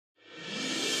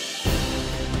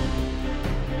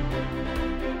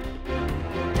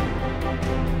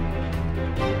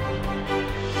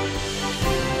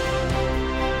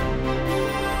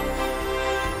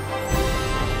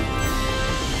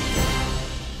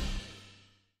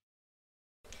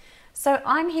So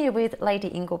I'm here with Lady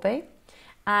Ingleby.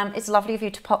 It's lovely of you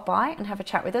to pop by and have a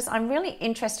chat with us. I'm really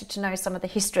interested to know some of the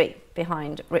history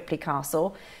behind Ripley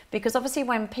Castle, because obviously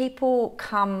when people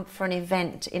come for an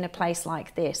event in a place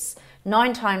like this,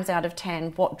 9 times out of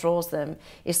 10 what draws them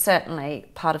is certainly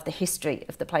part of the history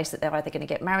of the place that they're either going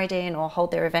to get married in or hold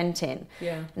their event in.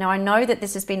 Yeah. Now I know that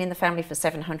this has been in the family for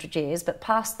 700 years, but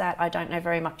past that I don't know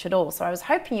very much at all. So I was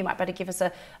hoping you might better give us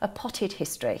a potted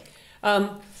history.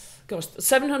 Gosh,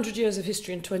 700 years of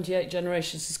history in 28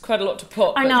 generations is quite a lot to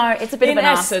pot. I know, it's a bit of an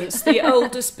ask. In essence, the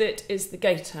oldest bit is the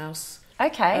gatehouse.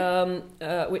 Okay.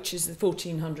 Which is the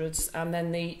 1400s, and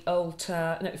then the old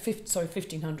tower,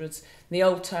 1500s. The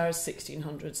old tower is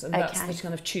 1600s, and that's the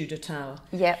kind of Tudor tower.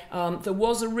 Yep. There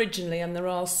was originally, and there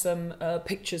are some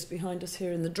pictures behind us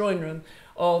here in the drawing room,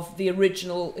 of the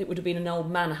original. It would have been an old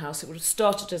manor house. It would have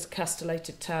started as a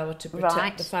castellated tower to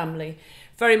protect the family.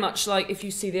 Very much like if you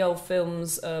see the old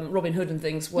films, Robin Hood and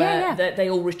things, where they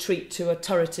all retreat to a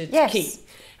turreted keep.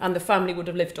 And the family would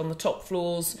have lived on the top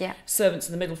floors, servants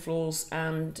in the middle floors,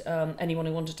 and anyone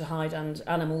who wanted to hide, and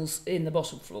animals in the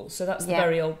bottom floor. So that's the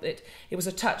very old bit. It was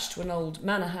attached to an old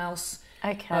manor house.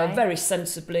 Okay. Very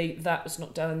sensibly, that was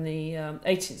knocked down in the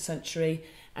 18th century,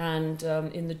 and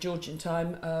in the Georgian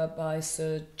time by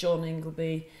Sir John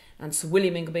Ingleby and Sir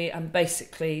William Ingleby, and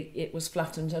basically it was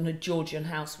flattened and a Georgian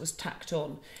house was tacked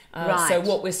on. So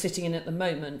what we're sitting in at the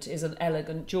moment is an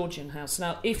elegant Georgian house.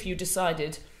 Now, if you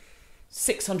decided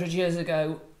 600 years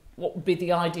ago what would be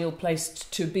the ideal place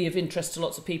to be of interest to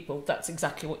lots of people, that's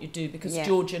exactly what you do, because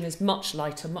Georgian is much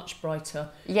lighter, much brighter,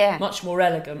 much more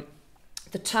elegant.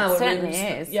 The tower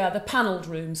rooms, the panelled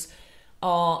rooms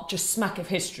are just smack of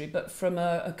history, but from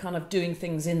a kind of doing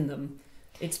things in them.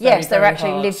 It's very, they're very actually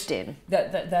hard. lived in.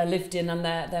 They're lived in, and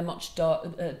they're much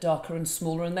darker and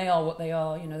smaller, and they are what they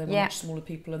are. You know, they were much smaller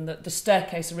people, and the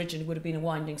staircase originally would have been a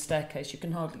winding staircase. You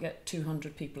can hardly get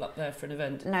 200 people up there for an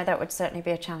event. No, that would certainly be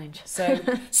a challenge. So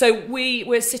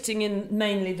we're sitting in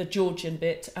mainly the Georgian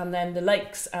bit, and then the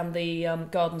lakes and the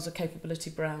gardens are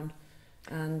Capability Brown.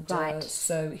 And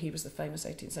so he was the famous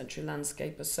 18th century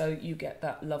landscaper, so you get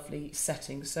that lovely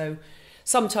setting. So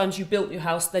sometimes you built your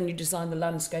house, then you designed the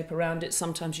landscape around it.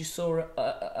 Sometimes you saw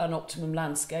an optimum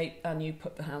landscape and you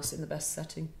put the house in the best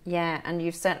setting. Yeah, and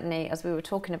you've certainly, as we were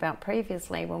talking about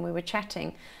previously when we were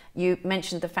chatting, you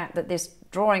mentioned the fact that this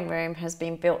drawing room has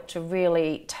been built to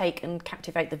really take and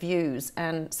captivate the views,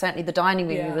 and certainly the dining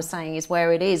room you were saying is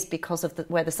where it is because of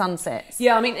where the sun sets.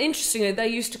 Yeah, I mean, interestingly, they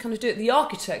used to kind of do it. The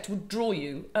architect would draw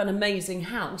you an amazing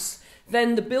house.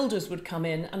 Then the builders would come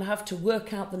in and have to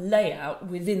work out the layout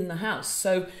within the house.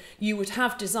 So you would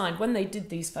have designed, when they did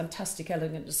these fantastic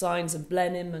elegant designs of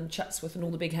Blenheim and Chatsworth and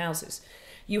all the big houses,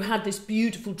 you had this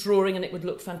beautiful drawing and it would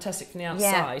look fantastic from the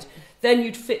outside. Then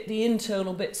you'd fit the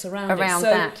internal bits around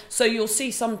it. So you'll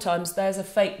see sometimes there's a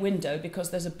fake window because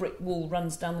there's a brick wall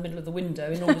runs down the middle of the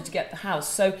window in order to get the house.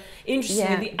 So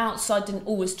interestingly, the outside didn't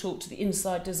always talk to the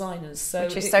inside designers. So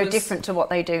which is so different to what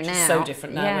they do now. So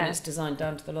different now when it's designed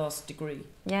down to the last degree.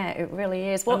 Yeah, it really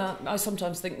is. And I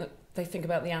sometimes think that they think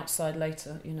about the outside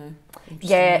later, you know.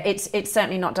 Yeah, it's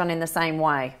certainly not done in the same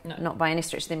way, not by any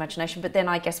stretch of the imagination. But then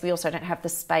I guess we also don't have the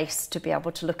space to be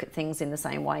able to look at things in the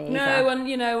same way either. No, and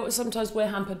you know, sometimes we're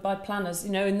hampered by planners.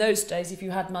 You know, in those days, if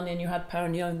you had money and you had power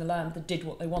and you owned the land, they did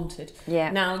what they wanted.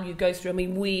 Yeah. Now you go through. I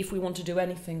mean, if we want to do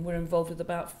anything, we're involved with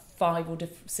about 5 or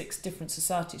 6 different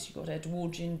societies. You've got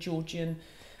Edwardian, Georgian,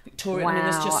 Victorian. I mean,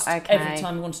 there's just every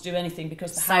time you want to do anything,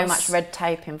 because the house, so much red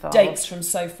tape involved, dates from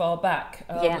so far back,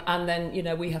 and then you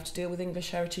know we have to deal with English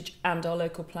heritage and our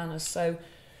local planners, so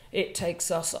it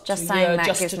takes us up just to saying a year that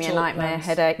just gives to me a talk nightmare plans.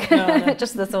 headache. No.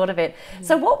 Just the thought of it.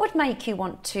 So what would make you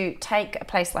want to take a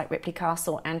place like Ripley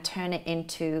Castle and turn it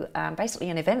into basically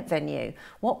an event venue?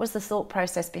 What was the thought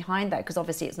process behind that? Because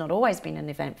obviously it's not always been an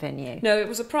event venue. No, it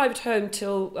was a private home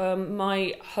till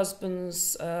my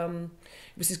husband's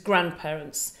it was his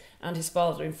grandparents and his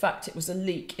father. In fact, it was a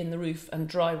leak in the roof and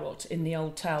dry rot in the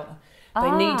old tower.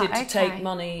 They needed to take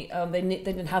money. They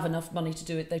didn't have enough money to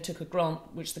do it. They took a grant,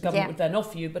 which the government would then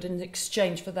offer you, but in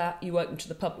exchange for that, you opened to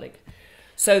the public.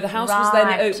 So the house was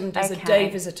then opened as a day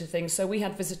visitor thing. So we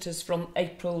had visitors from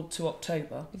April to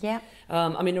October. Yeah.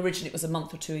 I mean, originally it was a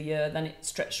month or 2 a year. Then it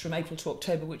stretched from April to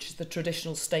October, which is the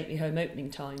traditional stately home opening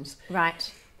times.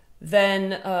 Right.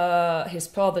 Then his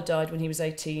father died when he was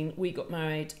 18. We got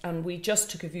married, and we just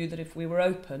took a view that if we were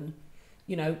open,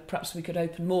 you know, perhaps we could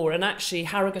open more. And actually,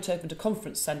 Harrogate opened a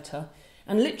conference centre,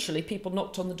 and literally people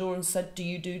knocked on the door and said, "Do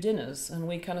you do dinners?" And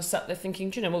we kind of sat there thinking,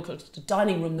 do you know, we've got a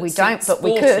dining room that's we don't, but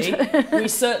 40. We could. We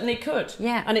certainly could.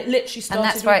 Yeah. And it literally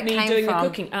started with me doing the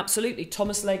cooking. Absolutely.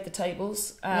 Thomas laid the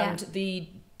tables, and the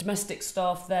domestic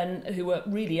staff then, who were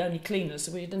really only cleaners,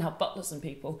 so we didn't have butlers and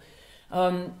people,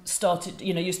 started,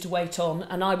 used to wait on,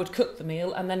 and I would cook the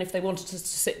meal, and then if they wanted us to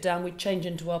sit down, we'd change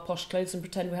into our posh clothes and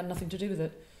pretend we had nothing to do with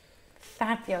it.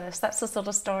 Fabulous. That's the sort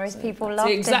of stories people love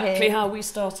to hear. Exactly how we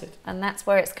started. And that's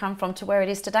where it's come from to where it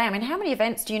is today. I mean, how many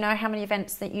events, do you know how many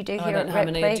events that you do here at Ripley? I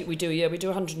don't know how many we do a year. We do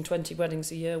 120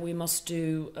 weddings a year. We must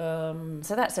do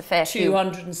so that's a fair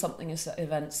 200 and something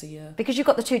events a year. Because you've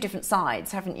got the two different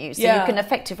sides, haven't you? So yeah. You can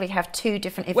effectively have two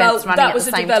different events running at the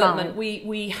same time. Well, that was a development.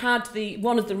 We had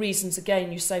one of the reasons,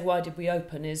 again, you say, why did we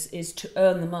open, is to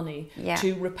earn the money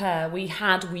to repair. We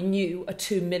knew a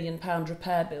 £2 million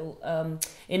repair bill.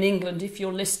 In England, if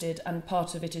you're listed and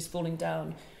part of it is falling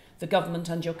down, the government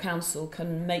and your council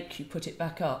can make you put it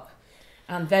back up.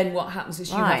 And then what happens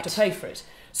is you have to pay for it.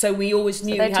 So we always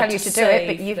knew we had to save. They tell you to do it,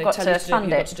 but you've got to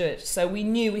fund it. So we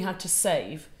knew we had to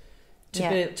save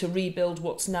to rebuild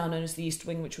what's now known as the East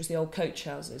Wing, which was the old coach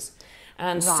houses.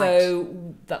 And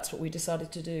so that's what we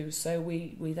decided to do. So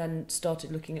we then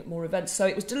started looking at more events. So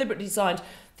it was deliberately designed.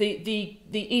 The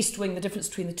East Wing, the difference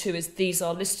between the two is these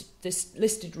are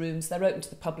listed rooms. They're open to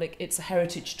the public. It's a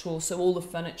heritage tour, so all the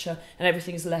furniture and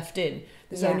everything is left in.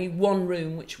 There's only one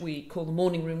room, which we call the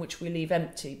morning room, which we leave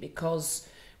empty because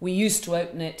we used to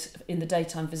open it in the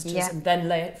daytime visitors and then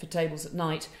lay it for tables at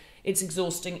night. It's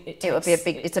exhausting. It's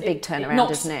a big turnaround,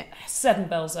 isn't it? 7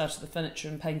 bells out of the furniture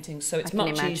and paintings, so it's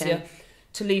much easier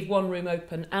to leave one room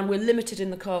open. And we're limited in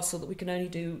the castle that we can only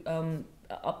do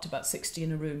up to about 60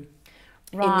 in a room.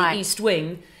 Right. In the East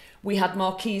Wing, we had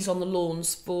marquees on the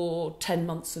lawns for 10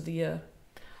 months of the year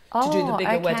to do the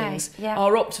bigger weddings. Yeah.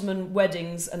 Our optimum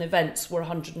weddings and events were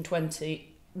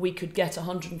 120. We could get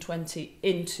 120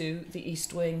 into the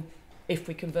East Wing if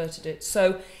we converted it.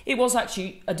 So it was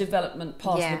actually a development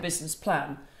part of the business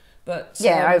plan. But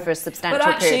over a substantial period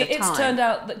of time. But actually, it's turned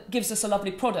out that gives us a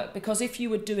lovely product, because if you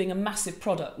were doing a massive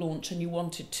product launch and you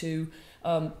wanted to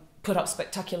put up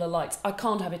spectacular lights, I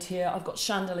can't have it here. I've got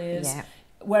chandeliers. Yeah.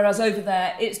 Whereas over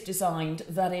there, it's designed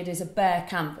that it is a bare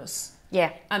canvas.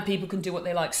 Yeah. And people can do what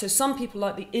they like. So some people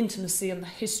like the intimacy and the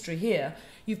history here.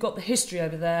 You've got the history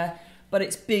over there, but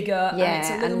it's bigger and it's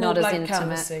a little more blank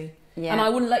canvasy. Yeah. And I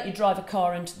wouldn't let you drive a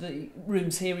car into the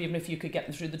rooms here, even if you could get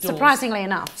them through the doors. Surprisingly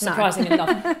enough.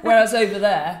 Whereas over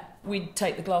there, we'd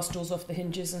take the glass doors off the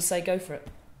hinges and say, go for it.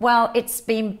 Well, it's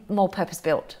been more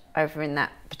purpose-built over in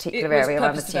that particular area,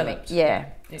 I'm assuming. Yeah.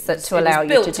 So to allow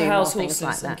you to do more things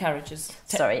like that. And carriages.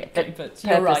 Sorry, but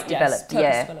you're right, developed,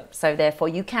 developed. So therefore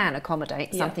you can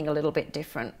accommodate something a little bit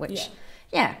different, which,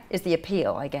 is the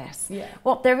appeal, I guess. Yeah.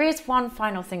 Well, there is one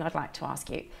final thing I'd like to ask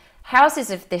you. Houses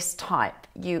of this type,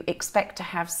 you expect to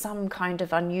have some kind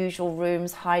of unusual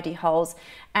rooms, hidey holes,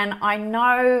 and I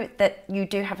know that you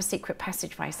do have a secret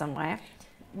passageway somewhere.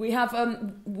 We have,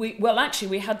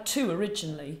 we had 2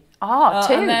 originally. Two.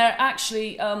 And they're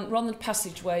actually, rather than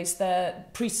passageways, they're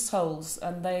priests' holes,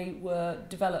 and they were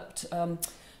developed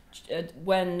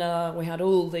when we had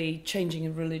all the changing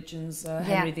of religions,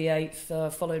 Henry VIII,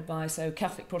 followed by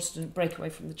Catholic Protestant breakaway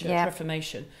from the Church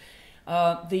Reformation.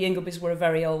 The Ingleby's were a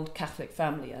very old Catholic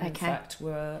family, and in fact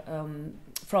were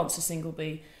Francis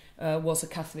Ingleby was a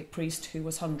Catholic priest who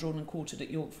was hung, drawn and quartered at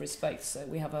York for his faith. So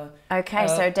we have a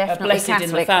definitely blessed Catholic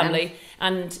in the family,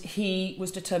 and he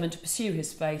was determined to pursue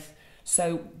his faith.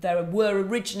 So there were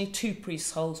originally 2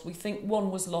 priest holes. We think one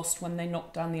was lost when they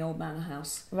knocked down the old manor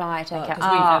house. Right, okay.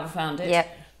 Because we've never found it.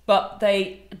 Yep. But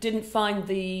they didn't find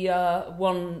the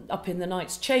one up in the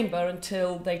Knight's Chamber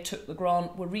until they took the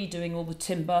grant, were redoing all the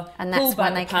timber, and pulled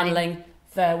back the panelling.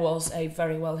 There was a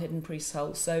very well hidden priest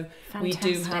hole. So we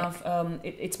do have,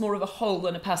 it's more of a hole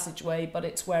than a passageway, but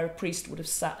it's where a priest would have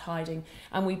sat hiding.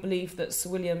 And we believe that Sir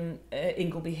William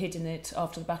Ingleby hid in it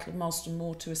after the Battle of Marston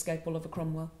Moor to escape Oliver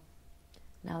Cromwell.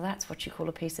 Now that's what you call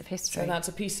a piece of history. So that's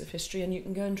a piece of history, and you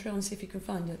can go and try and see if you can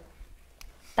find it.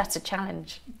 That's a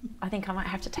challenge. I think I might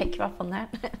have to take you up on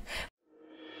that.